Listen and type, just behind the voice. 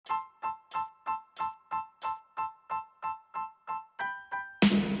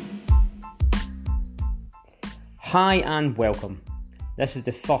Hi and welcome. This is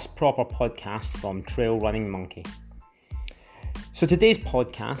the first proper podcast from Trail Running Monkey. So today's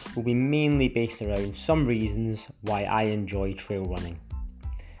podcast will be mainly based around some reasons why I enjoy trail running.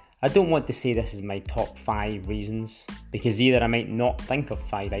 I don't want to say this is my top 5 reasons, because either I might not think of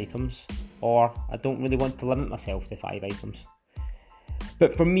 5 items, or I don't really want to limit myself to 5 items.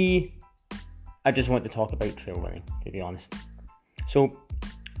 But for me, I just want to talk about trail running, to be honest. So,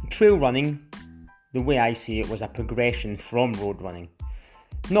 trail running, the way I see it, was a progression from road running.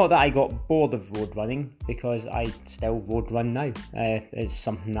 Not that I got bored of road running, because I still road run now. It's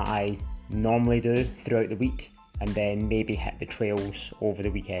something that I normally do throughout the week, and then maybe hit the trails over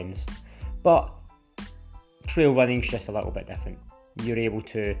the weekends. But trail running's just a little bit different. You're able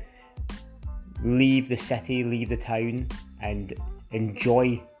to leave the city, leave the town, and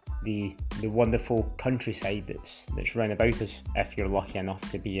enjoy the wonderful countryside that's round about us, if you're lucky enough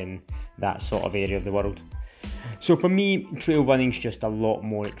to be in that sort of area of the world. So for me, trail running's just a lot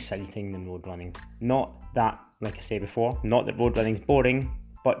more exciting than road running. Not that, like I said before, not that road running's boring,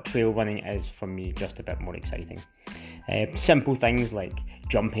 but trail running is, for me, just a bit more exciting. Simple things like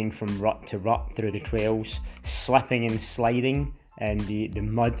jumping from rut to rut through the trails, slipping and sliding in the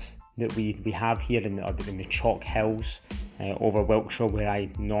mud that we have here in the chalk hills over Wiltshire, where I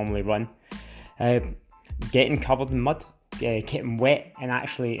normally run. Getting covered in mud, getting wet and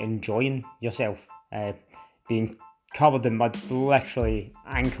actually enjoying yourself. Being covered in mud, literally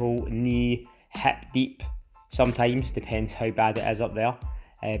ankle, knee, hip deep, sometimes, depends how bad it is up there.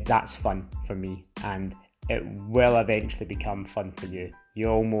 That's fun for me, and it will eventually become fun for you. You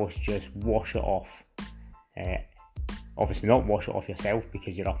almost just wash it off. Obviously not wash it off yourself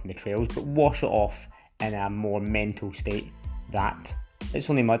because you're up in the trails, but wash it off in a more mental state that it's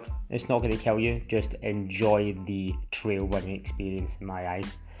only mud, it's not going to kill you. Just enjoy the trail running experience, in my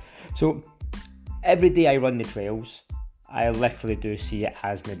eyes. So every day I run the trails, I literally do see it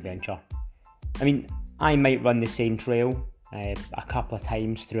as an adventure. I mean, I might run the same trail a couple of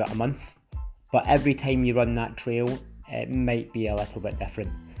times throughout a month, but every time you run that trail, it might be a little bit different.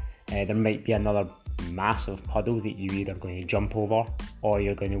 There might be another massive puddle that you're either going to jump over or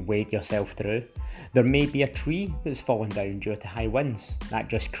you're going to wade yourself through. There may be a tree that's fallen down due to high winds. That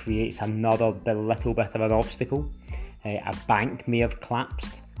just creates another little bit of an obstacle. A bank may have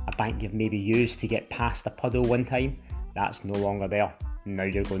collapsed. A bank you've maybe used to get past a puddle one time, that's no longer there. Now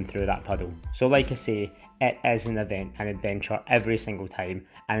you're going through that puddle. So like I say, it is an adventure every single time,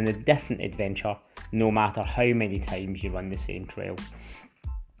 and a different adventure no matter how many times you run the same trail.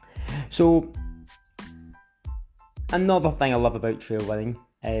 So another thing I love about trail running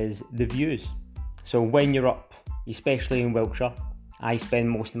is the views. So when you're up, especially in Wiltshire, I spend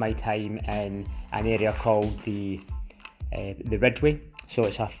most of my time in an area called the Ridgeway. So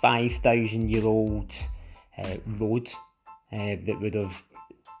it's a 5,000-year-old road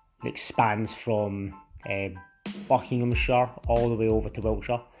that spans from Buckinghamshire all the way over to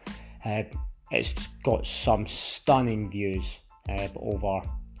Wiltshire. It's got some stunning views over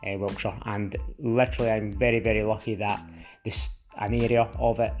Wiltshire, and literally I'm very, very lucky that an area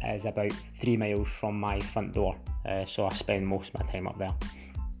of it is about 3 miles from my front door, so I spend most of my time up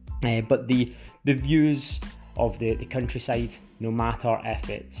there. But the views of the countryside, no matter if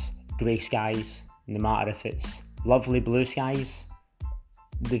it's grey skies, no matter if it's lovely blue skies,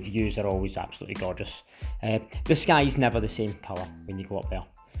 the views are always absolutely gorgeous. The sky's never the same colour when you go up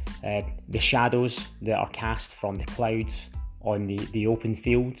there. The shadows that are cast from the clouds on the open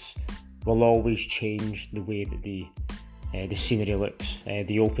fields will always change the way that the scenery looks.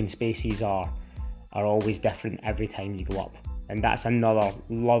 The open spaces are always different every time you go up, and that's another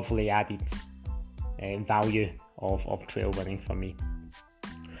lovely added value of trail running for me.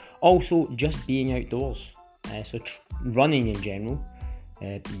 Also, just being outdoors. So running in general,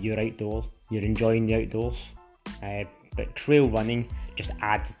 you're outdoors, you're enjoying the outdoors, but trail running just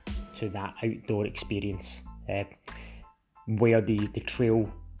adds to that outdoor experience, where the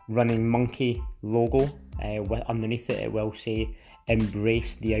Trail Running Monkey logo, underneath it will say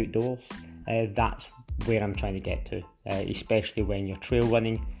embrace the outdoors. That's where I'm trying to get to, especially when you're trail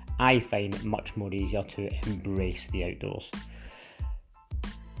running. I find it much more easier to embrace the outdoors.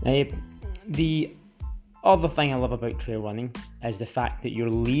 The other thing I love about trail running is the fact that you're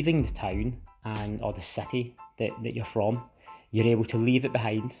leaving the town or the city that you're from. You're able to leave it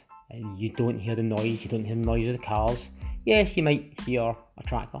behind, and you don't hear the noise, you don't hear the noise of the cars. Yes, you might hear a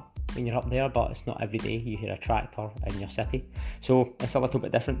tractor when you're up there, but it's not every day you hear a tractor in your city, so it's a little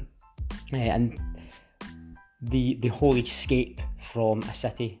bit different. And the whole escape from a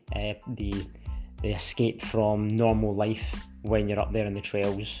city, the the escape from normal life when you're up there in the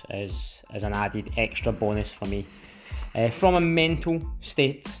trails is an added extra bonus for me. From a mental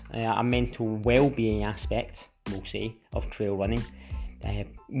state, a mental well-being aspect, we'll say, of trail running,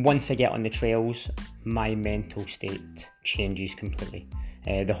 once I get on the trails, my mental state changes completely.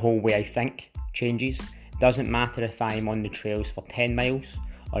 The whole way I think changes. Doesn't matter if I'm on the trails for 10 miles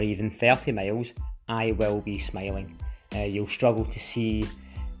or even 30 miles, I will be smiling. You'll struggle to see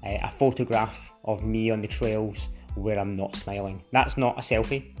a photograph of me on the trails where I'm not smiling. That's not a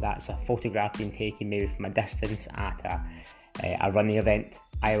selfie, that's a photograph being taken maybe from a distance at a running event.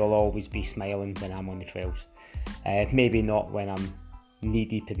 I will always be smiling when I'm on the trails. Maybe not when I'm knee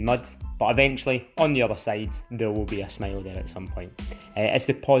deep in mud, but eventually on the other side there will be a smile there at some point. It's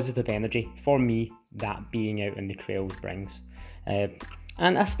the positive energy for me that being out in the trails brings,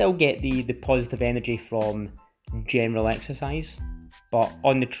 and I still get the positive energy from general exercise, but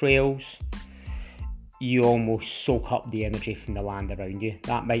on the trails you almost soak up the energy from the land around you.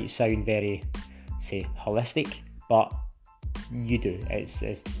 That might sound very, say, holistic, but you do. It's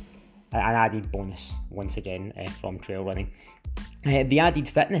an added bonus once again from trail running. The added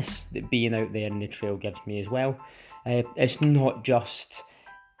fitness that being out there in the trail gives me as well. It's not just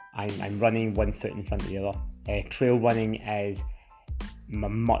I'm running one foot in front of the other. Trail running is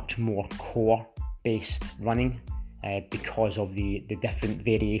much more core based running because of the different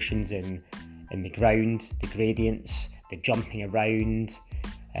variations in the ground, the gradients, the jumping around.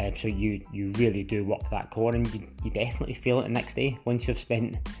 So you really do work that core, and you definitely feel it the next day once you've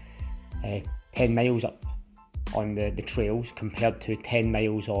spent 10 miles up on the trails compared to 10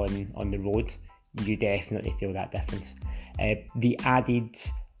 miles on the road. You definitely feel that difference. The added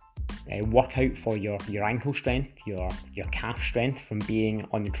workout for your ankle strength, your calf strength from being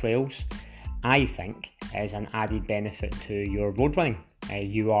on the trails, I think is an added benefit to your road running.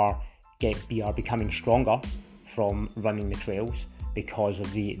 You are becoming stronger from running the trails because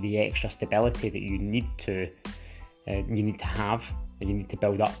of the extra stability that you need to have, and you need to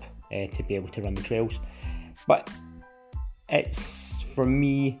build up to be able to run the trails. But it's, for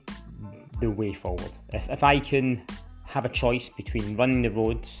me, the way forward. If I can have a choice between running the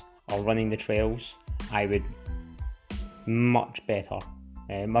roads or running the trails, I would much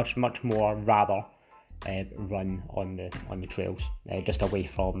more rather run on the trails, just away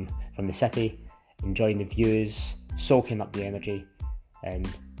from the city, enjoying the views, soaking up the energy, and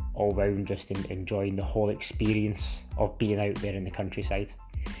all round just enjoying the whole experience of being out there in the countryside.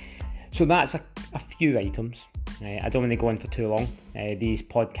 So that's a few items. I don't want to go on for too long. These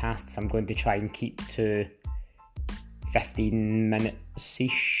podcasts I'm going to try and keep to 15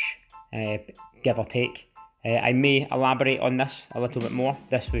 minutes-ish, give or take. I may elaborate on this a little bit more.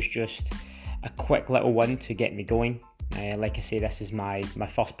 This was just a quick little one to get me going. Like I say, this is my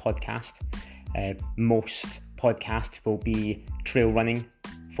first podcast. Most podcasts will be trail running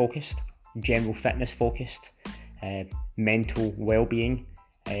focused, general fitness focused, mental well-being,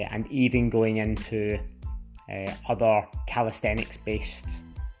 and even going into other calisthenics based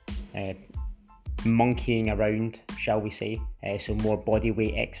monkeying around, shall we say, so more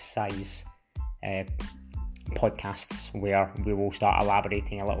bodyweight exercise podcasts where we will start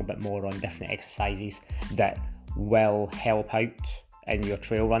elaborating a little bit more on different exercises that will help out in your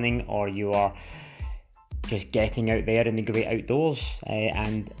trail running, or you are just getting out there in the great outdoors,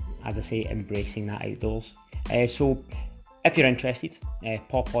 and as I say, embracing that outdoors. So if you're interested,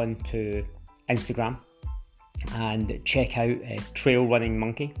 pop on to Instagram and check out Trail Running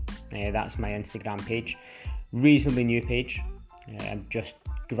Monkey. That's my Instagram page. Reasonably new page. I'm just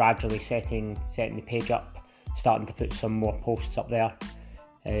gradually setting the page up, starting to put some more posts up there.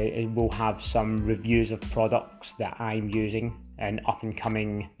 It will have some reviews of products that I'm using in up and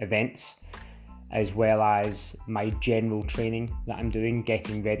coming events, as well as my general training that I'm doing,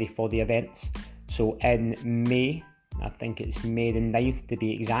 getting ready for the events. So in May, I think it's May the 9th to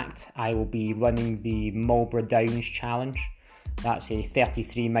be exact, I will be running the Marlborough Downs Challenge. That's a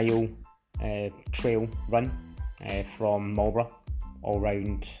 33 mile trail run from Marlborough all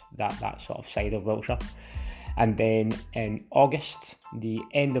round that sort of side of Wiltshire. And then in August, the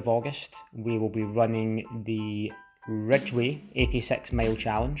end of August, we will be running the Ridgeway 86 mile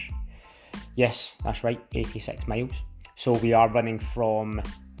challenge. Yes, that's right, 86 miles. So we are running from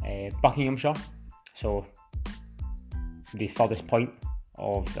Buckinghamshire, so the furthest point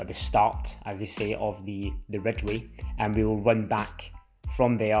of the start, as they say, of the Ridgeway, and we will run back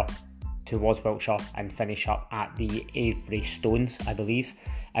from there towards Wiltshire and finish up at the Avebury Stones, I believe,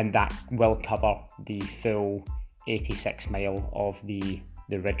 and that will cover the full 86 mile of the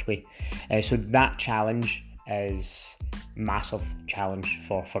Ridgeway. So that challenge is massive challenge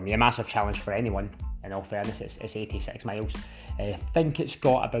for me, a massive challenge for anyone. In all fairness, it's 86 miles. I think it's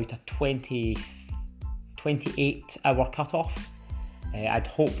got about a 28 hour cut-off. I'd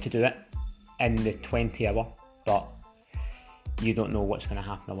hope to do it in the 20 hour, but you don't know what's going to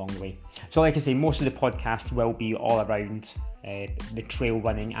happen along the way. So like I say, most of the podcast will be all around the trail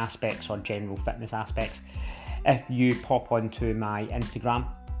running aspects or general fitness aspects. If you pop onto my Instagram,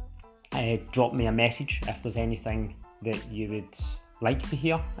 drop me a message if there's anything that you would like to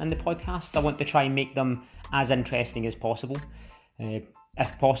hear in the podcast. I want to try and make them as interesting as possible.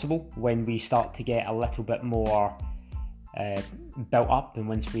 If possible, when we start to get a little bit more built up, and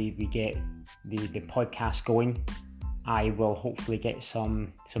once we get the podcast going, I will hopefully get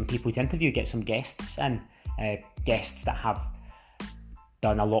some people to interview, get some guests in, guests that have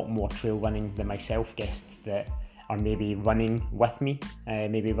done a lot more trail running than myself, guests that are maybe running with me,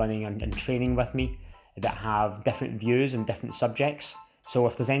 maybe running and training with me, that have different views and different subjects. So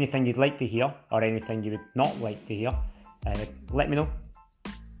if there's anything you'd like to hear or anything you would not like to hear, let me know.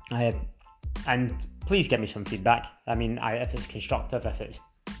 And please give me some feedback. I mean, if it's constructive, if it's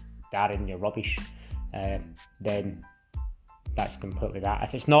Darren, you're rubbish, then that's completely that.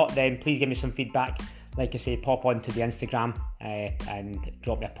 If it's not, then please give me some feedback. Like I say, pop onto the Instagram and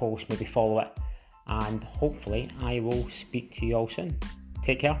drop me a post, maybe follow it, and hopefully I will speak to you all soon.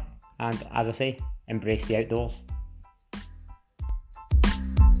 Take care, and as I say, embrace the outdoors.